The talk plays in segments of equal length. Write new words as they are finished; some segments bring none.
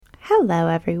Hello,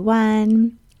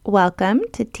 everyone. Welcome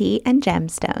to Tea and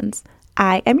Gemstones.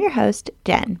 I am your host,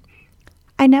 Jen.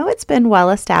 I know it's been well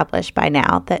established by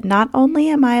now that not only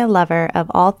am I a lover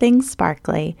of all things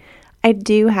sparkly, I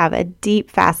do have a deep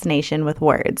fascination with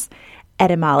words,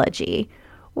 etymology.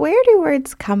 Where do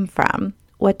words come from?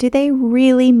 What do they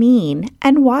really mean,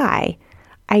 and why?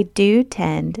 I do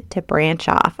tend to branch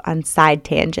off on side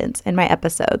tangents in my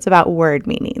episodes about word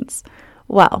meanings.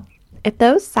 Well, if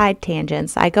those side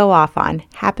tangents I go off on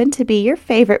happen to be your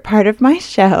favorite part of my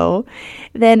show,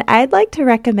 then I'd like to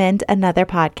recommend another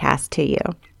podcast to you.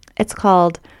 It's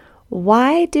called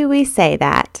Why Do We Say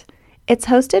That? It's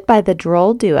hosted by the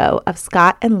droll duo of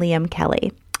Scott and Liam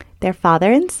Kelly. They're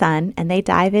father and son, and they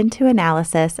dive into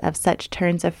analysis of such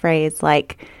turns of phrase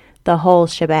like the whole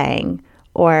shebang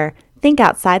or think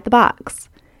outside the box.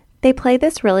 They play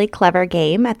this really clever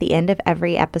game at the end of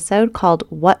every episode called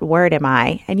What Word Am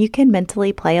I? And you can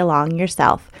mentally play along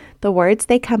yourself. The words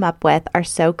they come up with are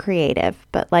so creative,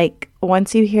 but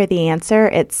once you hear the answer,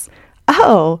 it's,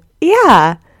 oh,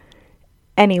 yeah.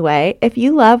 Anyway, if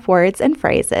you love words and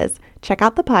phrases, check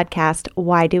out the podcast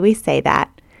Why Do We Say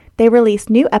That? They release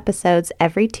new episodes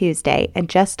every Tuesday and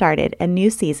just started a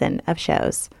new season of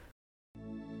shows.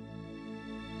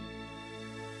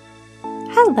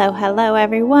 Hello,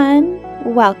 everyone.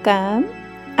 Welcome.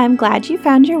 I'm glad you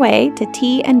found your way to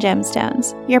Tea and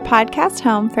Gemstones, your podcast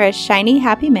home for a shiny,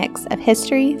 happy mix of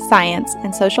history, science,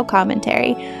 and social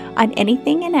commentary on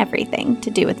anything and everything to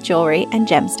do with jewelry and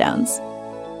gemstones.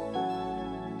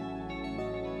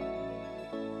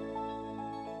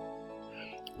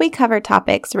 We cover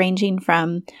topics ranging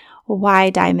from why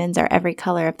diamonds are every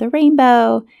color of the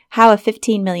rainbow, how a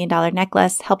 $15 million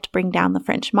necklace helped bring down the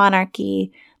French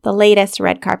monarchy, the latest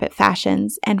red carpet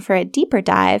fashions, and for a deeper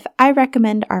dive, I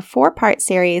recommend our 4-part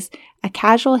series, A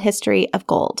Casual History of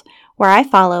Gold, where I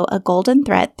follow a golden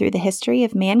thread through the history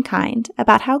of mankind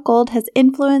about how gold has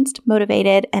influenced,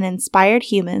 motivated, and inspired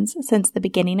humans since the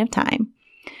beginning of time.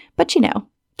 But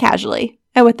casually,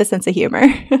 and with a sense of humor.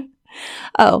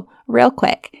 Oh, real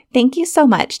quick, thank you so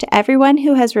much to everyone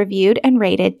who has reviewed and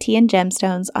rated Tea and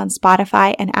Gemstones on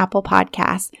Spotify and Apple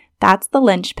Podcasts. That's the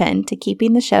linchpin to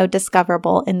keeping the show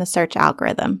discoverable in the search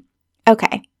algorithm.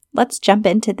 Okay, let's jump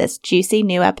into this juicy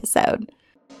new episode.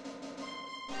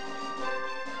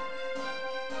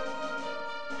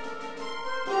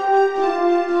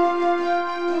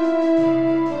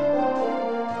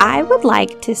 I would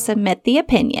like to submit the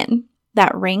opinion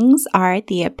that rings are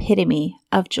the epitome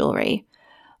of jewelry,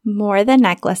 more than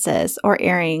necklaces or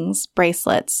earrings,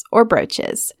 bracelets, or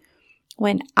brooches.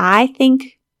 When I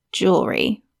think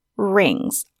jewelry,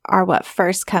 rings are what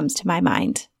first comes to my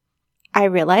mind. I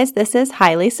realize this is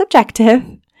highly subjective.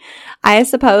 I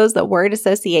suppose that word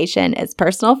association is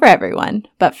personal for everyone,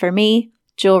 but for me,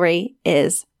 jewelry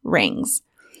is rings.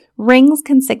 Rings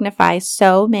can signify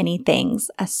so many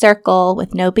things, a circle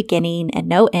with no beginning and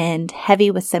no end, heavy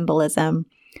with symbolism.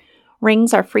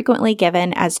 Rings are frequently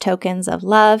given as tokens of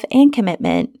love and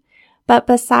commitment, but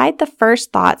beside the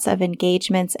first thoughts of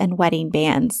engagements and wedding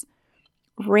bands,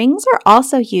 rings are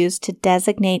also used to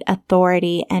designate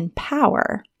authority and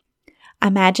power.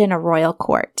 Imagine a royal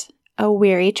court. A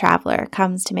weary traveler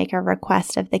comes to make a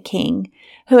request of the king,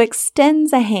 who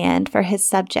extends a hand for his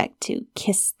subject to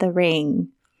kiss the ring.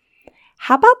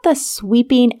 How about the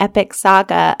sweeping epic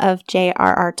saga of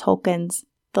J.R.R. Tolkien's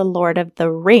The Lord of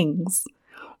the Rings?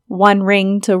 One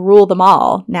ring to rule them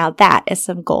all. Now that is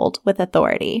some gold with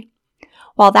authority.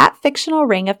 While that fictional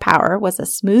ring of power was a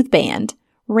smooth band,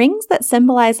 rings that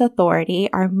symbolize authority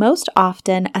are most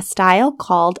often a style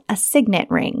called a signet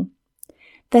ring.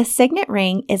 The signet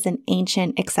ring is an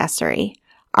ancient accessory.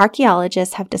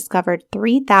 Archaeologists have discovered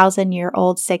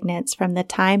 3,000-year-old signets from the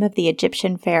time of the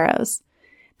Egyptian pharaohs.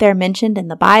 They're mentioned in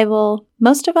the Bible.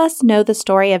 Most of us know the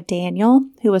story of Daniel,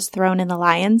 who was thrown in the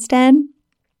lion's den.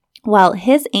 Well,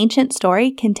 his ancient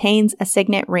story contains a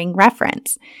signet ring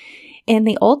reference. In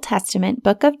the Old Testament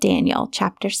book of Daniel,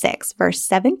 chapter 6, verse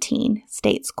 17,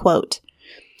 states, quote,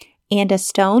 "And a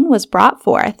stone was brought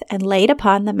forth and laid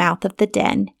upon the mouth of the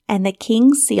den, and the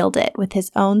king sealed it with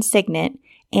his own signet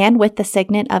and with the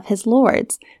signet of his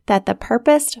lords, that the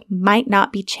purpose might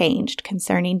not be changed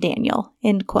concerning Daniel."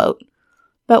 End quote.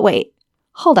 But wait,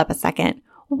 hold up a second.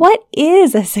 What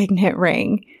is a signet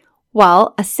ring?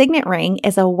 Well, a signet ring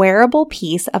is a wearable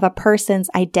piece of a person's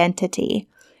identity.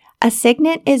 A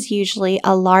signet is usually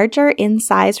a larger in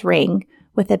size ring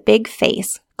with a big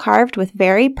face carved with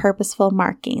very purposeful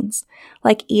markings,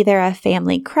 like either a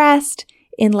family crest,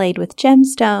 inlaid with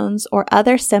gemstones, or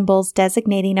other symbols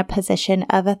designating a position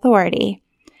of authority.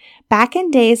 Back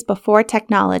in days before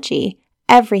technology,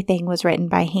 everything was written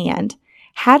by hand.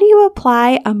 How do you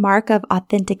apply a mark of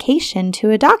authentication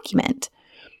to a document?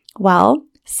 Well,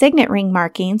 signet ring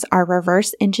markings are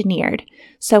reverse engineered,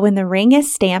 so when the ring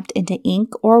is stamped into ink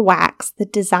or wax, the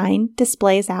design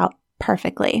displays out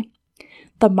perfectly.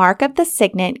 The mark of the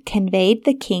signet conveyed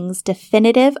the king's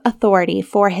definitive authority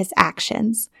for his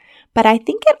actions, but I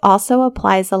think it also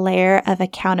applies a layer of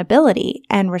accountability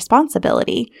and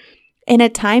responsibility. In a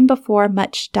time before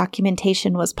much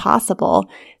documentation was possible,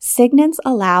 signets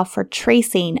allow for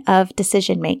tracing of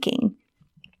decision-making.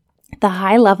 The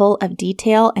high level of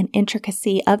detail and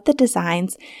intricacy of the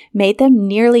designs made them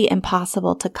nearly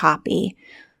impossible to copy.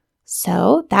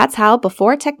 So that's how,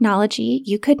 before technology,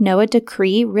 you could know a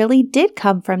decree really did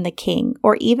come from the king,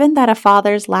 or even that a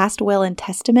father's last will and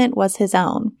testament was his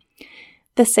own.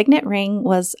 The signet ring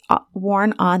was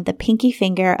worn on the pinky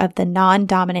finger of the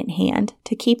non-dominant hand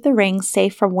to keep the ring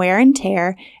safe from wear and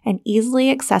tear and easily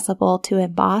accessible to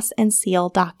emboss and seal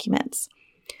documents.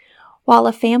 While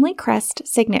a family crest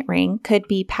signet ring could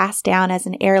be passed down as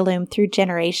an heirloom through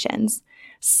generations,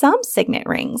 some signet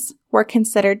rings were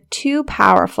considered too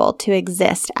powerful to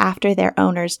exist after their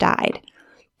owners died.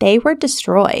 They were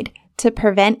destroyed to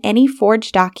prevent any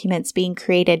forged documents being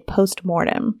created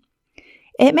post-mortem.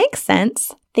 It makes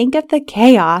sense. Think of the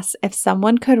chaos if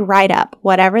someone could write up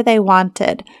whatever they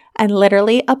wanted and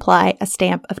literally apply a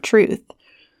stamp of truth.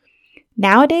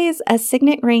 Nowadays, a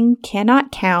signet ring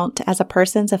cannot count as a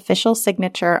person's official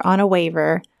signature on a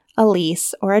waiver, a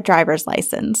lease, or a driver's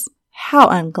license. How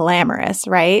unglamorous,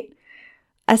 right?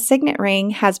 A signet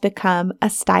ring has become a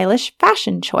stylish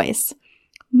fashion choice.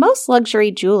 Most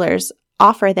luxury jewelers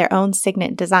offer their own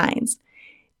signet designs.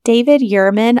 David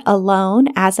Yurman alone,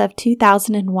 as of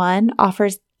 2001,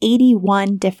 offers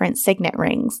 81 different signet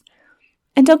rings.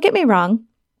 And don't get me wrong,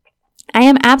 I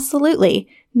am absolutely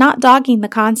not dogging the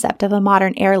concept of a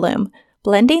modern heirloom.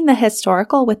 Blending the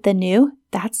historical with the new,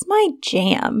 that's my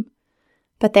jam.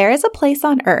 But there is a place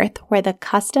on earth where the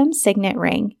custom signet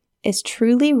ring is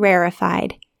truly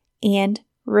rarefied and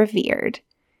revered.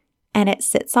 And it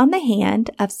sits on the hand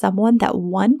of someone that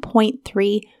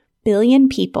 1.3 billion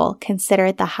people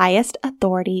consider the highest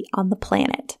authority on the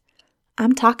planet.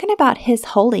 I'm talking about His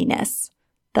Holiness,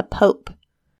 the Pope.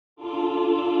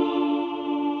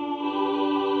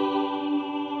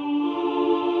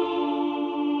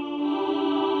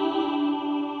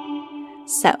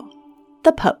 So,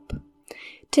 the Pope.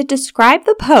 To describe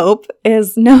the Pope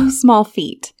is no small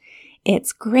feat.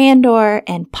 Its grandeur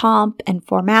and pomp and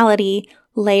formality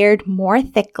layered more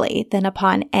thickly than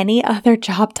upon any other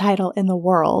job title in the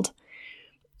world.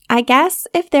 I guess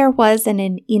if there was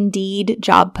an Indeed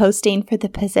job posting for the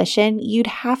position, you'd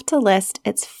have to list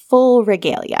its full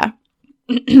regalia.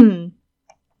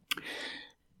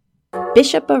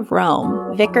 Bishop of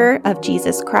Rome, Vicar of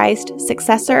Jesus Christ,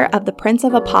 successor of the Prince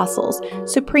of Apostles,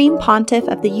 Supreme Pontiff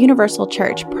of the Universal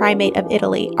Church, Primate of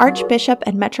Italy, Archbishop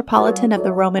and Metropolitan of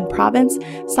the Roman Province,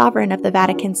 Sovereign of the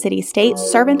Vatican City State,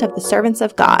 Servant of the Servants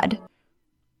of God.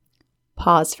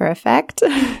 Pause for effect.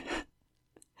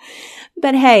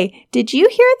 But hey, did you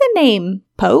hear the name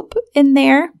Pope in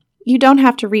there? You don't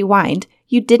have to rewind.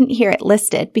 You didn't hear it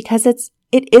listed because it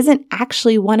isn't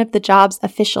actually one of the job's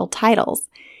official titles.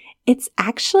 It's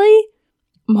actually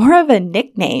more of a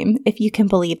nickname, if you can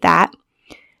believe that.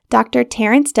 Dr.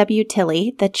 Terence W.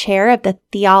 Tilley, the chair of the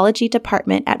theology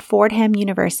department at Fordham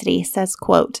University, says,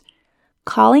 quote,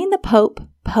 "Calling the Pope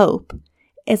Pope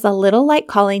is a little like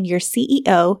calling your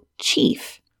CEO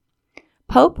Chief.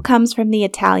 Pope comes from the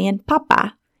Italian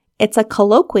Papa. It's a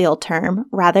colloquial term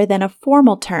rather than a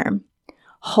formal term.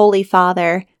 Holy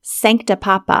Father, Sancta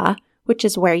Papa, which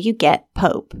is where you get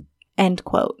Pope." End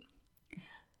quote.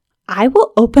 I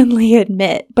will openly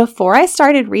admit, before I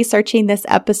started researching this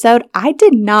episode, I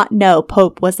did not know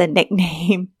Pope was a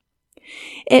nickname.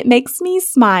 It makes me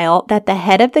smile that the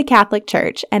head of the Catholic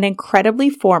Church, an incredibly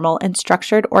formal and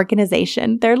structured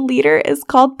organization, their leader is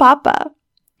called Papa.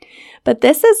 But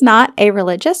this is not a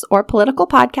religious or political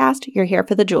podcast. You're here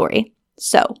for the jewelry.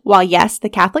 So, while yes, the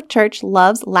Catholic Church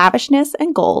loves lavishness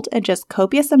and gold and just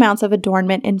copious amounts of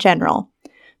adornment in general,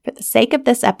 for the sake of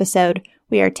this episode,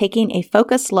 we are taking a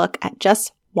focused look at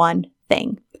just one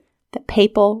thing, the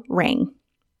papal ring,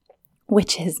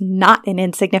 which is not an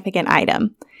insignificant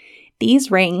item. These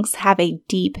rings have a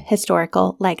deep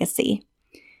historical legacy.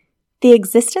 The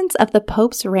existence of the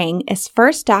Pope's ring is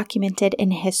first documented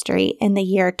in history in the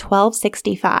year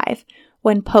 1265,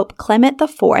 when Pope Clement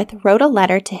IV wrote a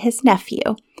letter to his nephew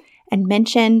and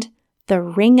mentioned the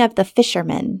Ring of the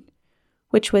Fisherman,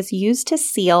 which was used to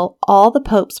seal all the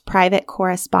Pope's private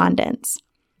correspondence.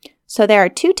 So there are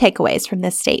two takeaways from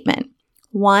this statement.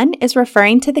 One is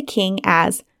referring to the king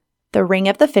as the Ring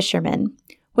of the Fisherman,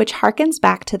 which harkens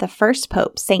back to the first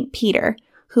pope, St. Peter,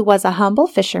 who was a humble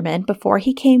fisherman before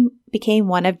he became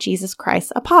one of Jesus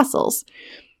Christ's apostles,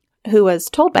 who was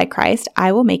told by Christ,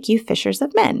 "I will make you fishers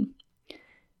of men."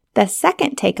 The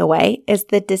second takeaway is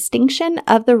the distinction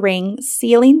of the ring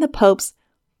sealing the Pope's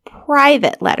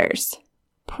private letters.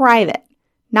 Private,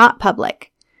 not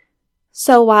public.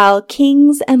 So while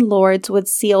kings and lords would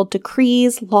seal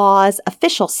decrees, laws,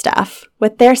 official stuff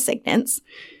with their signets,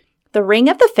 the ring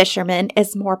of the fisherman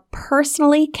is more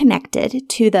personally connected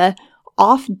to the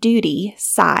off-duty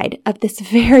side of this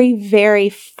very, very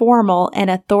formal and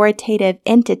authoritative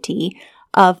entity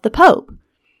of the Pope.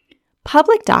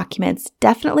 Public documents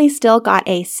definitely still got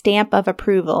a stamp of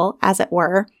approval, as it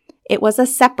were. It was a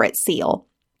separate seal,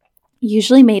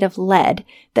 usually made of lead,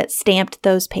 that stamped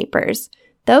those papers.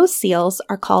 Those seals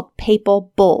are called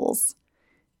papal bulls.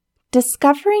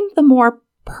 Discovering the more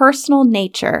personal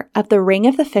nature of the ring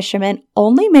of the fisherman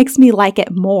only makes me like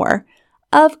it more.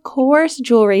 Of course,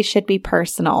 jewelry should be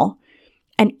personal.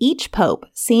 And each pope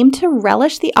seemed to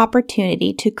relish the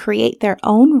opportunity to create their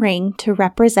own ring to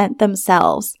represent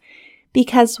themselves.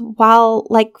 Because while,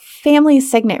 like family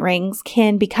signet rings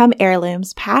can become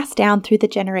heirlooms passed down through the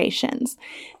generations,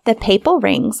 the papal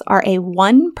rings are a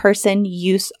one-person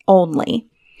use only.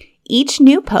 Each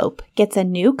new pope gets a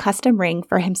new custom ring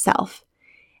for himself.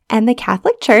 And the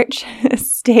Catholic Church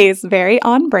stays very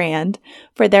on brand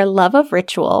for their love of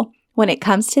ritual when it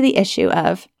comes to the issue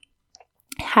of,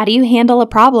 how do you handle a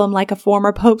problem like a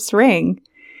former pope's ring?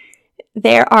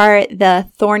 There are the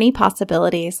thorny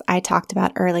possibilities I talked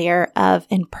about earlier of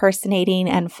impersonating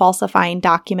and falsifying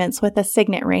documents with a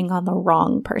signet ring on the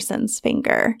wrong person's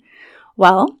finger.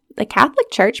 Well, the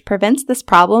Catholic Church prevents this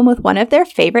problem with one of their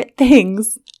favorite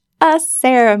things, a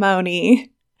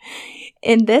ceremony.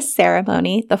 In this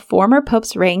ceremony, the former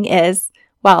pope's ring is,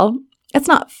 well, it's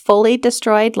not fully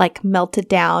destroyed, like melted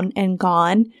down and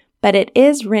gone, but it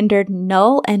is rendered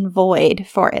null and void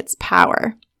for its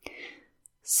power.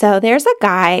 So there's a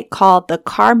guy called the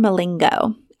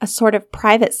Camerlengo, a sort of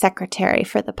private secretary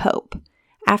for the Pope.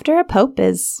 After a pope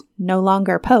is no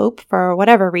longer pope for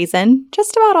whatever reason,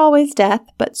 just about always death,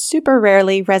 but super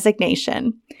rarely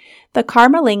resignation, the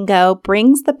Camerlengo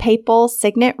brings the papal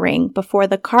signet ring before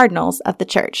the cardinals of the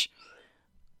church.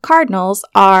 Cardinals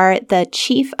are the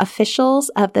chief officials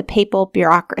of the papal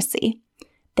bureaucracy.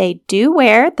 They do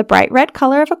wear the bright red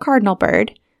color of a cardinal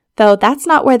bird, though that's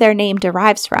not where their name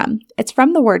derives from. It's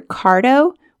from the word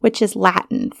cardo, which is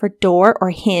Latin for door or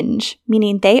hinge,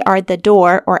 meaning they are the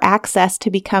door or access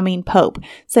to becoming pope,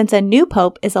 since a new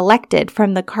pope is elected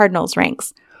from the cardinal's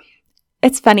ranks.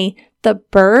 It's funny, the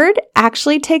bird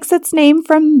actually takes its name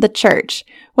from the church.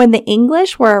 When the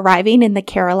English were arriving in the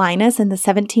Carolinas in the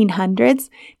 1700s,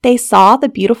 they saw the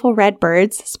beautiful red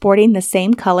birds sporting the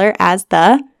same color as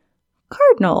the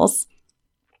cardinals.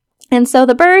 And so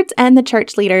the birds and the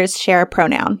church leaders share a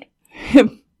pronoun.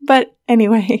 But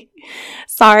anyway,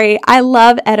 sorry, I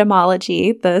love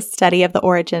etymology, the study of the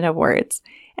origin of words.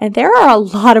 And there are a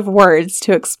lot of words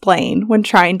to explain when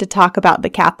trying to talk about the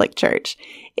Catholic Church.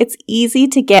 It's easy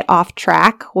to get off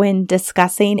track when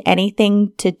discussing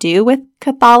anything to do with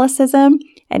Catholicism,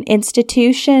 an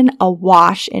institution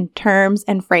awash in terms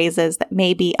and phrases that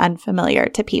may be unfamiliar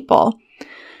to people.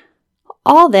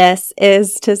 All this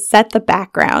is to set the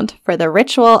background for the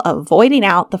ritual of voiding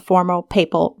out the formal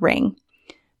papal ring.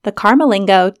 The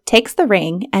Camerlengo takes the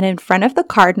ring, and in front of the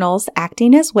cardinals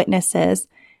acting as witnesses,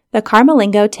 the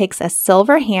Camerlengo takes a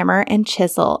silver hammer and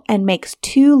chisel and makes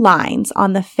 2 lines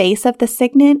on the face of the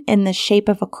signet in the shape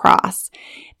of a cross,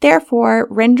 therefore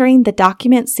rendering the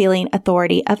document sealing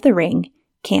authority of the ring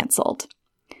canceled.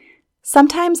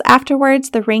 Sometimes afterwards,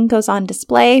 the ring goes on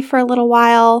display for a little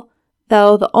while,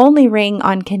 though the only ring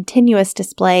on continuous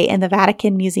display in the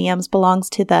Vatican museums belongs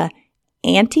to the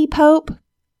anti-pope,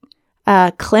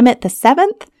 Clement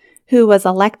VII, who was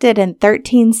elected in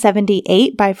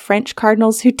 1378 by French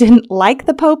cardinals who didn't like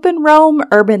the Pope in Rome,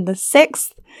 Urban VI.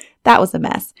 That was a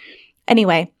mess.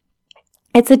 Anyway,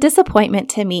 it's a disappointment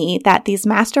to me that these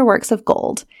masterworks of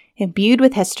gold, imbued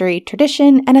with history,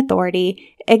 tradition, and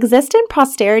authority, exist in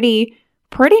posterity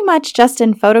pretty much just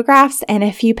in photographs and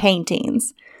a few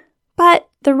paintings. But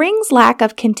the ring's lack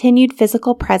of continued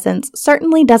physical presence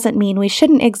certainly doesn't mean we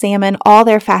shouldn't examine all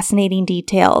their fascinating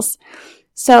details.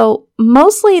 So,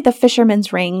 mostly the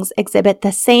fishermen's rings exhibit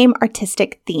the same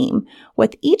artistic theme,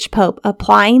 with each pope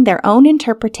applying their own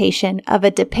interpretation of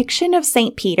a depiction of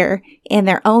St. Peter in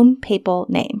their own papal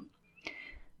name.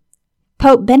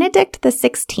 Pope Benedict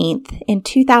XVI in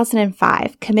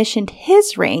 2005 commissioned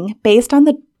his ring based on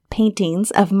the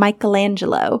paintings of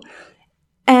Michelangelo,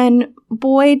 And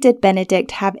boy, did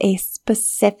Benedict have a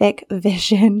specific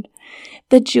vision.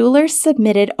 The jeweler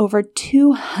submitted over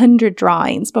 200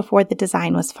 drawings before the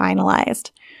design was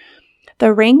finalized.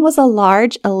 The ring was a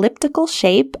large elliptical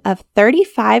shape of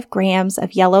 35 grams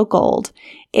of yellow gold.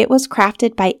 It was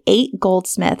crafted by 8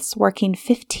 goldsmiths working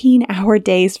 15-hour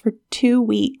days for 2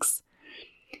 weeks.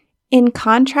 In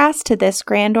contrast to this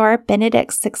grandeur,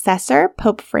 Benedict's successor,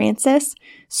 Pope Francis,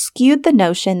 skewed the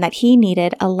notion that he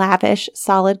needed a lavish,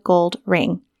 solid gold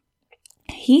ring.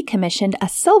 He commissioned a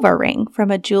silver ring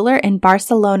from a jeweler in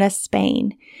Barcelona,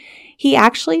 Spain. He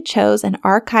actually chose an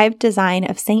archived design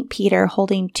of St. Peter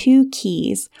holding 2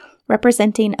 keys,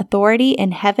 representing authority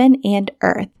in heaven and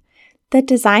earth. The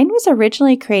design was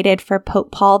originally created for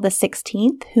Pope Paul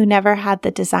XVI, who never had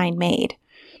the design made.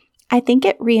 I think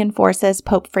it reinforces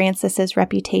Pope Francis's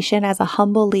reputation as a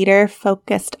humble leader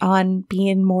focused on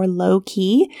being more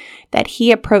low-key, that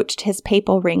he approached his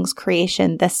papal ring's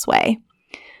creation this way.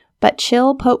 But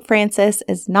chill Pope Francis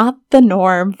is not the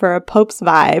norm for a pope's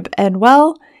vibe, and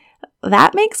well,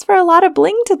 that makes for a lot of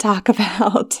bling to talk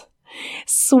about.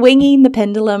 Swinging the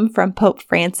pendulum from Pope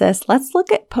Francis, let's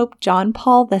look at Pope John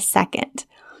Paul II.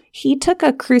 He took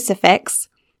a crucifix,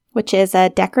 which is a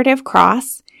decorative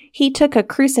cross. He took a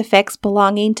crucifix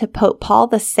belonging to Pope Paul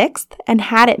VI and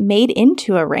had it made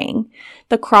into a ring.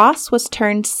 The cross was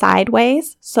turned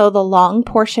sideways, so the long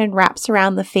portion wraps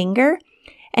around the finger,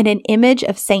 and an image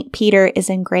of St. Peter is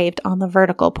engraved on the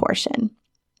vertical portion.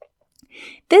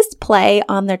 This play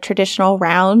on the traditional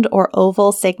round or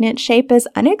oval signet shape is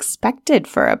unexpected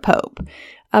for a pope,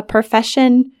 a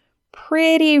profession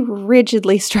pretty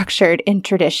rigidly structured in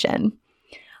tradition.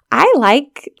 I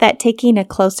like that taking a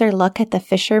closer look at the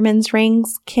fisherman's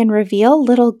rings can reveal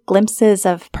little glimpses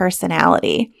of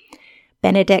personality.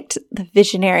 Benedict, the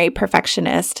visionary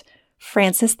perfectionist,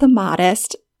 Francis the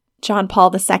modest, John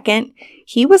Paul II,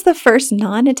 he was the first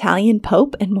non-Italian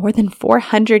pope in more than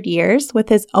 400 years with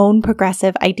his own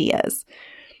progressive ideas.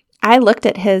 I looked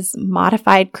at his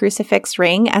modified crucifix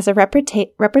ring as a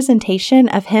representation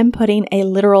of him putting a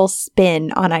literal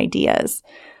spin on ideas.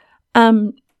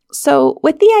 So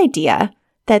with the idea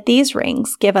that these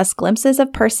rings give us glimpses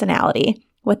of personality,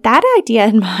 with that idea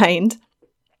in mind,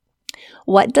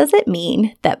 what does it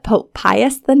mean that Pope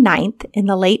Pius IX in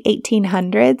the late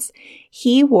 1800s,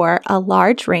 he wore a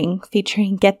large ring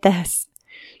featuring, get this,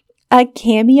 a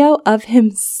cameo of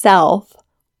himself,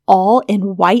 all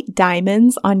in white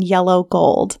diamonds on yellow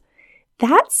gold?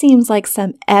 That seems like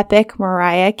some epic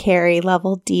Mariah Carey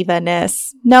level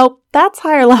diva-ness. Nope, that's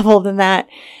higher level than that.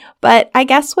 But I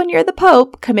guess when you're the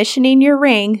Pope commissioning your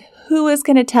ring, who is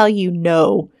going to tell you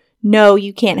no? No,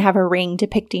 you can't have a ring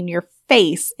depicting your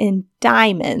face in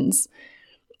diamonds.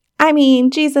 I mean,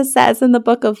 Jesus says in the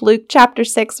book of Luke chapter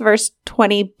 6, verse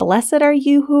 20, "Blessed are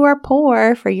you who are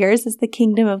poor, for yours is the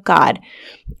kingdom of God."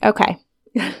 Okay,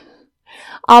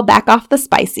 I'll back off the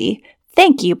spicy.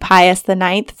 Thank you, Pius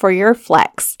IX, for your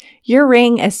flex. Your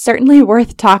ring is certainly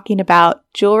worth talking about.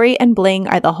 Jewelry and bling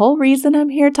are the whole reason I'm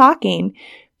here talking.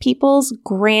 People's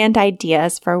grand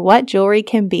ideas for what jewelry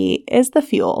can be is the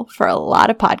fuel for a lot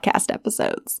of podcast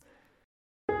episodes.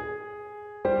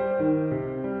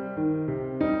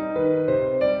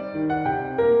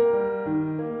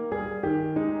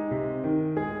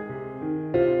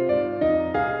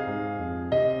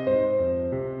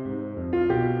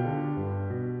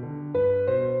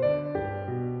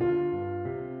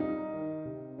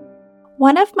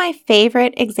 One of my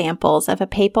favorite examples of a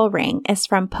papal ring is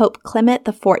from Pope Clement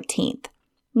XIV.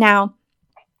 Now,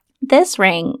 this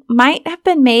ring might have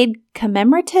been made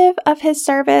commemorative of his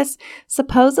service.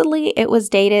 Supposedly, it was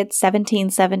dated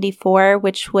 1774,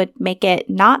 which would make it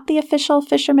not the official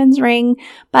fisherman's ring,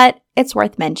 but it's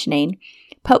worth mentioning.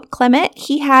 Pope Clement,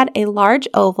 he had a large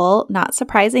oval, not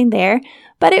surprising there,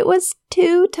 but it was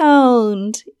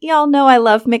two-toned. Y'all know I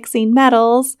love mixing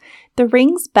metals. The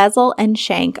ring's bezel and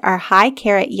shank are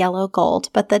high-carat yellow gold,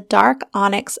 but the dark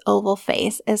onyx oval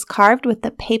face is carved with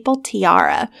the papal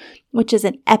tiara, which is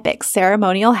an epic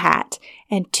ceremonial hat,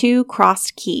 and 2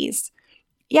 crossed keys.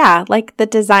 Yeah, like the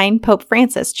design Pope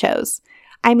Francis chose.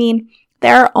 I mean,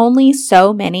 there are only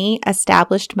so many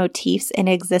established motifs in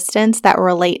existence that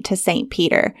relate to St.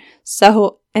 Peter,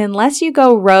 so unless you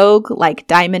go rogue like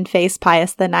Diamond Face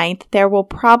Pius IX, there will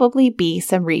probably be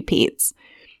some repeats.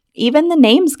 Even the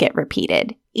names get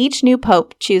repeated. Each new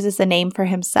pope chooses a name for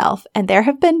himself, and there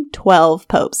have been 12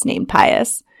 popes named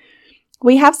Pius.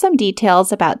 We have some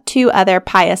details about 2 other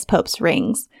Pius popes'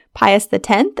 rings. Pius X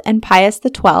and Pius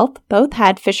XII both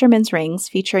had fishermen's rings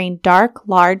featuring dark,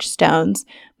 large stones,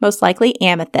 most likely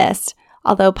amethyst,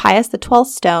 although Pius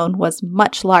XII's stone was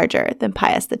much larger than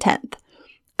Pius X.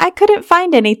 I couldn't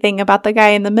find anything about the guy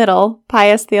in the middle,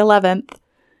 Pius XI.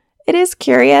 It is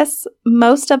curious,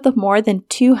 most of the more than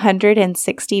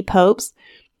 260 popes,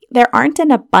 there aren't an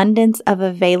abundance of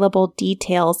available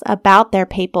details about their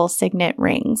papal signet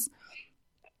rings.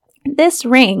 This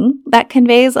ring, that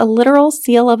conveys a literal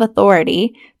seal of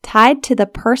authority tied to the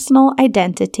personal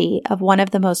identity of one of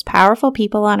the most powerful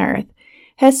people on earth,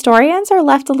 historians are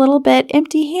left a little bit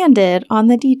empty-handed on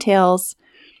the details.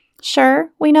 Sure,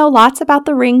 we know lots about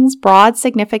the ring's broad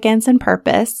significance and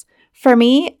purpose. For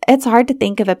me, it's hard to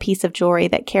think of a piece of jewelry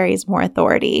that carries more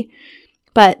authority.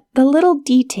 But the little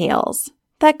details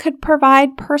that could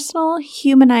provide personal,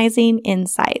 humanizing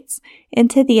insights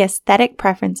into the aesthetic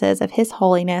preferences of His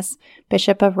Holiness,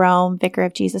 Bishop of Rome, Vicar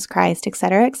of Jesus Christ,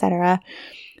 etc.,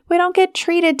 we don't get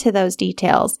treated to those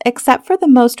details, except for the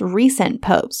most recent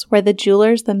popes, where the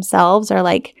jewelers themselves are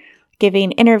like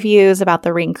giving interviews about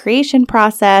the ring creation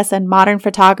process, and modern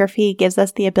photography gives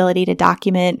us the ability to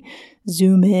document,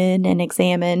 zoom in, and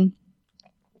examine.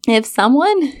 If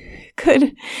someone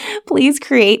could please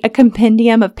create a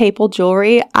compendium of papal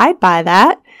jewelry, I'd buy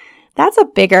that. That's a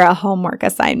bigger homework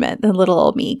assignment than little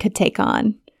old me could take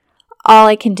on. All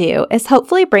I can do is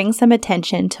hopefully bring some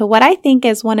attention to what I think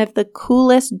is one of the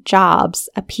coolest jobs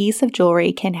a piece of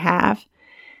jewelry can have.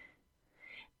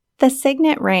 The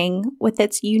signet ring, with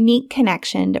its unique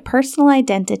connection to personal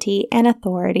identity and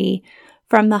authority,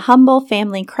 from the humble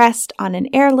family crest on an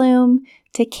heirloom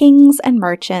to kings and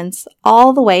merchants,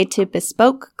 all the way to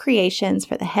bespoke creations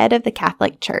for the head of the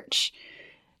Catholic Church,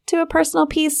 to a personal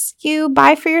piece you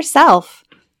buy for yourself.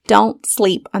 Don't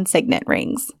sleep on signet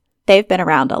rings. They've been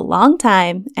around a long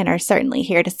time and are certainly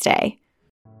here to stay.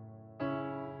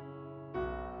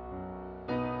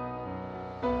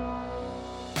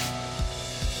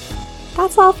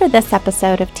 That's all for this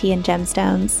episode of Tea and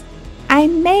Gemstones. I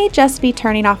may just be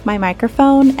turning off my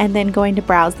microphone and then going to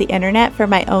browse the internet for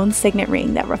my own signet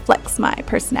ring that reflects my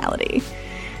personality.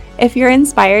 If you're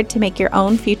inspired to make your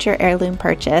own future heirloom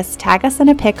purchase, tag us in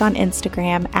a pic on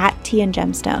Instagram at Tea and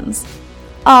Gemstones.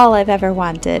 All I've ever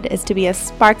wanted is to be a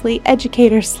sparkly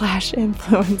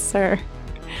educator/influencer.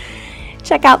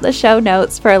 Check out the show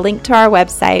notes for a link to our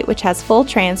website, which has full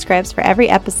transcripts for every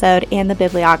episode and the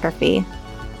bibliography.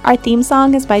 Our theme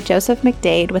song is by Joseph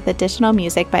McDade with additional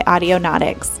music by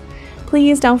Audionautics.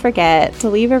 Please don't forget to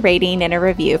leave a rating and a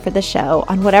review for the show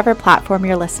on whatever platform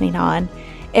you're listening on.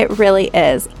 It really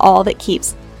is all that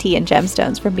keeps Tea and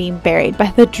Gemstones from being buried by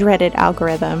the dreaded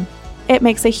algorithm. It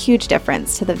makes a huge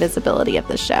difference to the visibility of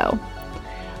the show.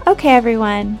 Okay,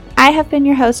 everyone, I have been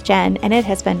your host, Jen, and it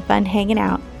has been fun hanging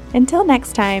out. Until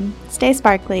next time, stay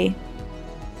sparkly.